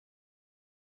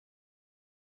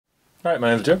Alright,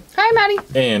 my name's Joe. Hi, Maddie.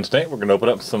 And tonight we're going to open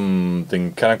up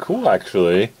something kind of cool,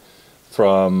 actually,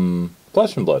 from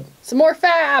Flesh and Blood. Some more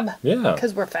fab. Yeah.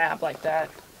 Because we're fab like that.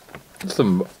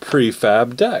 Some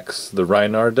prefab decks. The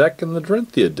Rhinar deck and the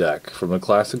Dorinthea deck from the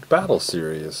Classic Battle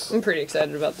series. I'm pretty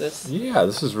excited about this. Yeah,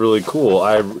 this is really cool.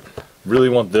 I really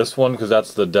want this one because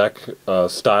that's the deck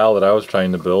style that I was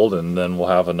trying to build, and then we'll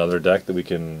have another deck that we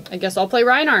can... I guess I'll play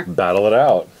Rhinar. Battle it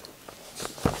out.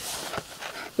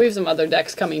 We have some other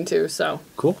decks coming too, so.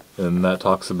 Cool. And that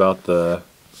talks about the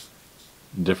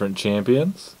different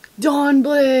champions.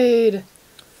 Dawnblade!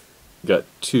 Got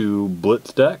 2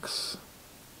 Blitz decks,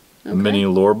 Okay. a mini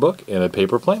lore book, and a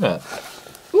paper playmat.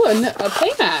 Ooh, a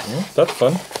playmat. Yeah, that's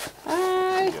fun.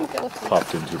 I think that looks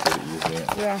Popped into pretty easy.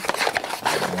 Yeah.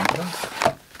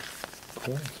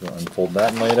 Cool. So unfold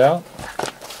that and lay it out.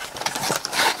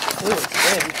 Ooh, it's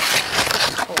big.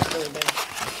 Oh, it's really big.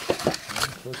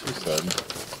 That's what she said.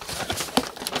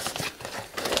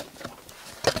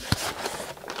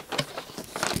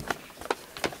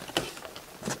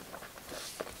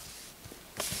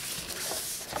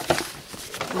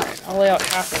 Alright, I'll lay out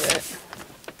half of it.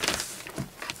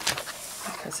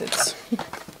 Because it's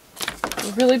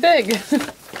really big.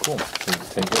 Cool. So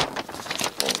just take it.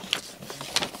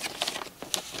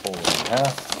 Fold it in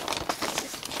half.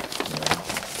 And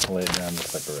then lay it down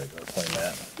just like a regular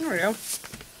playmat. There we go.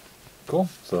 Cool.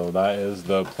 So that is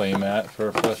the playmat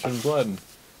for Flesh and Blood.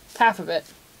 Half of it.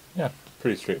 Yeah,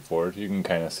 pretty straightforward. You can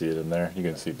kind of see it in there. You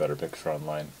can see a better picture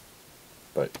online.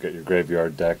 But you got your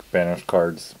graveyard deck, banished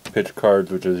cards, pitch cards,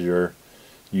 which is your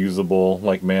usable,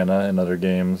 like mana in other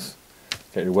games.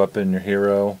 Got your weapon, your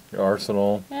hero, your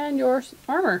arsenal. And your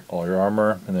armor. All your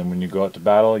armor. And then when you go out to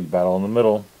battle, you battle in the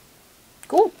middle.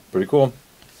 Cool. Pretty cool.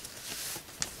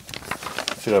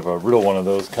 Should have a real one of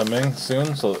those coming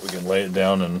soon so that we can lay it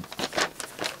down and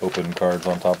open cards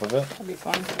on top of it. That'd be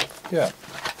fun. Yeah.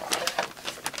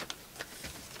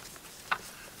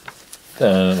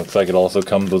 Then it looks like it also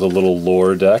comes with a little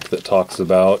lore deck that talks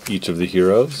about each of the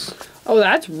heroes. Oh,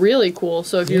 that's really cool.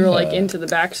 So if you were like Yeah. into the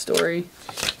backstory.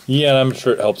 Yeah, and I'm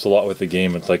sure it helps a lot with the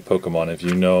game. It's like Pokemon. If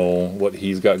you know what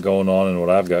he's got going on and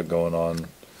what I've got going on,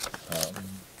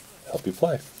 help you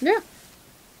play. Yeah.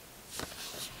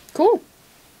 Cool.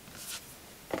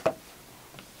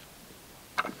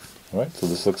 Alright, so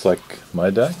this looks like my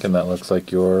deck, and that looks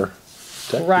like your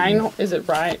deck. Is it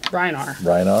Rhinar?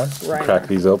 Rhinar. Crack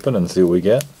these open and see what we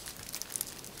get.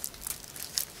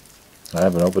 I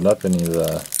haven't opened up any of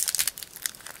the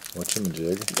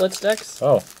whatchamajig. Blitz decks?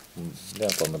 Oh, yeah,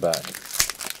 it's on the back.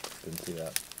 Didn't see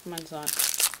that. Mine's not.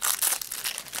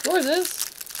 Yours is.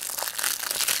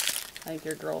 I think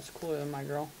your girl's cooler than my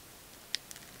girl.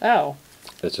 Oh,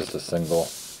 It's just a single.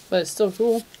 but it's still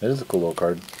cool. It is a cool little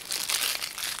card.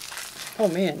 Oh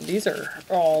man, these are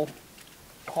all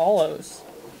hollows.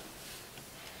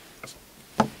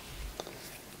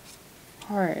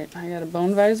 Alright, I got a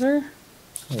bone visor.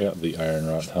 I got the Iron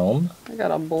Rot Helm. I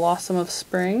got a blossom of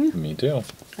spring. Me too.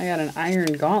 I got an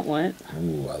iron gauntlet.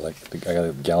 Ooh, I got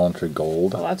a Gallantry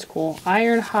Gold. Oh, that's cool.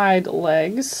 Iron hide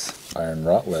legs. Iron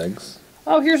Rot Legs.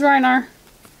 Oh, here's Rhinar.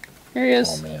 Here he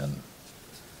is. Oh man.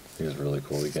 He's really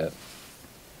cool to get.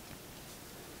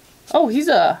 Oh, he's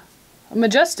a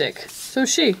majestic. So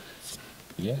is she.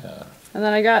 Yeah. And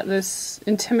then I got this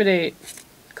Intimidate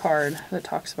card that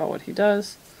talks about what he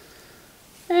does.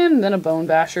 And then a Bone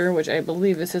Basher, which I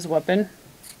believe is his weapon.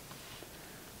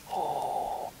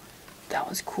 Oh, that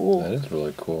was cool. That is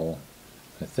really cool.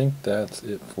 I think that's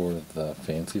it for the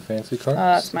fancy cards.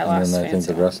 That's my last And then I think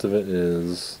fancy the rest of it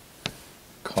is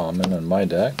common on my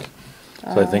deck.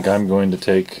 So I think I'm going to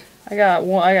take I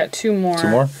got two more. 2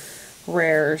 more.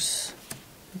 Rares.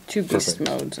 2 beast Perfect.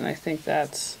 modes, and I think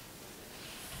that's...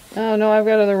 Oh, no, I've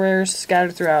got other rares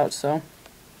scattered throughout, so...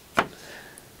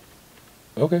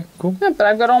 Okay, cool. Yeah, but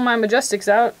I've got all my Majestics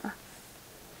out.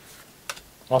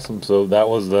 Awesome. So that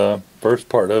was the first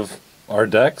part of our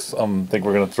decks. I think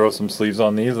we're going to throw some sleeves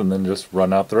on these and then just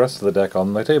run out the rest of the deck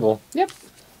on the table. Yep.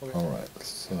 Alright,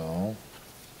 so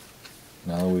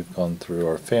now that we've gone through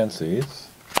our fancies.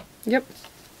 Yep.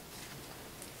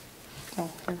 Oh,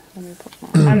 here, let me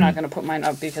put mine. I'm not going to put mine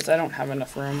up because I don't have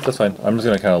enough room. That's fine. I'm just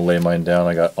going to kind of lay mine down.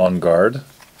 I got On Guard.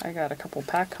 I got a couple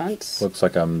pack hunts. Looks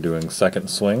like I'm doing Second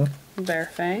Swing. Bear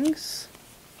Fangs.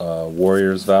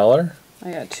 Warrior's Valor.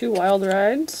 I got 2 Wild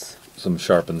Rides. Some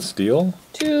Sharpened Steel.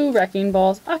 2 Wrecking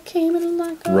Balls. I came in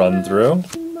like a Run Through.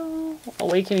 wrecking ball.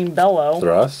 Awakening Bellow.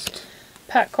 Thrust.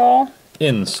 Pack Call.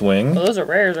 In Swing. Oh, those are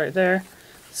rares right there.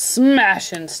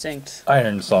 Smash Instinct.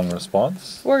 Iron Song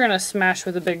Response. We're gonna smash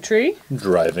with a big tree.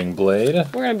 Driving Blade.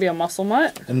 We're gonna be a muscle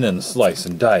mutt. And then Slice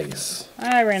and Dice.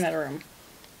 I ran out of room.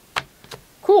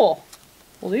 Cool.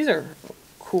 Well, these are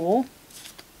cool.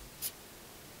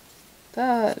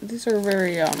 These are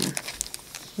very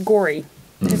gory.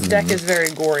 His deck is very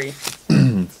gory.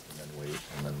 And then wait,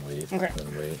 and then wait, Okay. and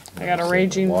then wait. I got a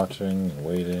raging... Watching and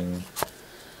waiting.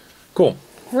 Cool.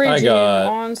 Raging I got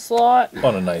Onslaught.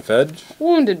 On a Knife Edge.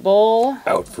 Wounded Bull.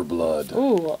 Out for Blood.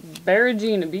 Ooh,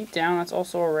 Barragine Beatdown. That's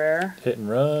also a rare. Hit and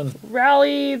Run.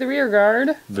 Rally the Rear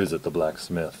Guard. Visit the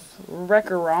Blacksmith.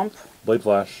 Wrecker Romp. Blade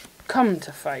Flash. Come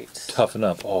to Fight. Toughen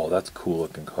Up. Oh, that's a cool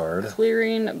looking card.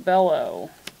 Clearing Bellow.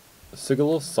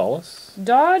 Sigil of Solace.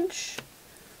 Dodge.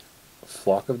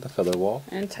 Flock of the Featherwall.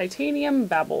 And Titanium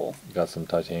Babble. Got some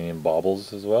titanium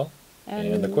baubles as well.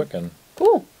 And a Quicken.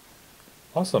 Cool.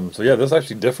 Awesome. So yeah, this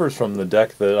actually differs from the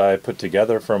deck that I put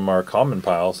together from our common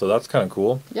pile, so that's kind of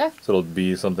cool. Yeah. So it'll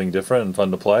be something different and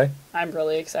fun to play. I'm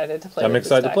really excited to play I'm with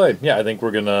excited this to play. Yeah, I think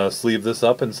we're going to sleeve this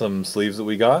up in some sleeves that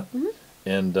we got.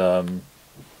 And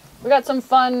we got some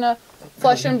fun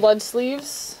Flesh and Blood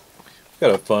sleeves.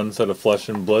 got a fun set of Flesh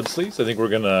and Blood sleeves. I think we're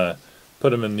going to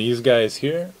put them in these guys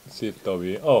here. See if they'll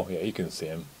be... Oh, yeah, you can see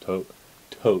them.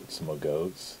 Totes, my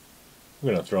goats.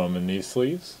 We're going to throw them in these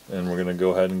sleeves, and we're going to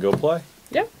go ahead and go play.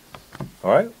 Yep.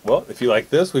 Alright, well, if you like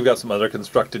this, we've got some other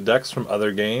constructed decks from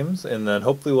other games, and then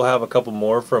hopefully we'll have a couple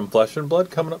more from Flesh and Blood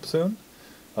coming up soon.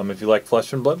 If you like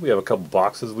Flesh and Blood, we have a couple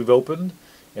boxes we've opened,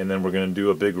 and then we're going to do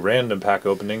a big random pack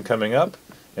opening coming up,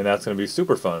 and that's going to be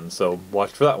super fun, so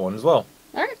watch for that one as well.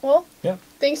 All right, well, Yeah.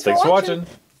 thanks for Thanks for watching.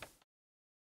 watching.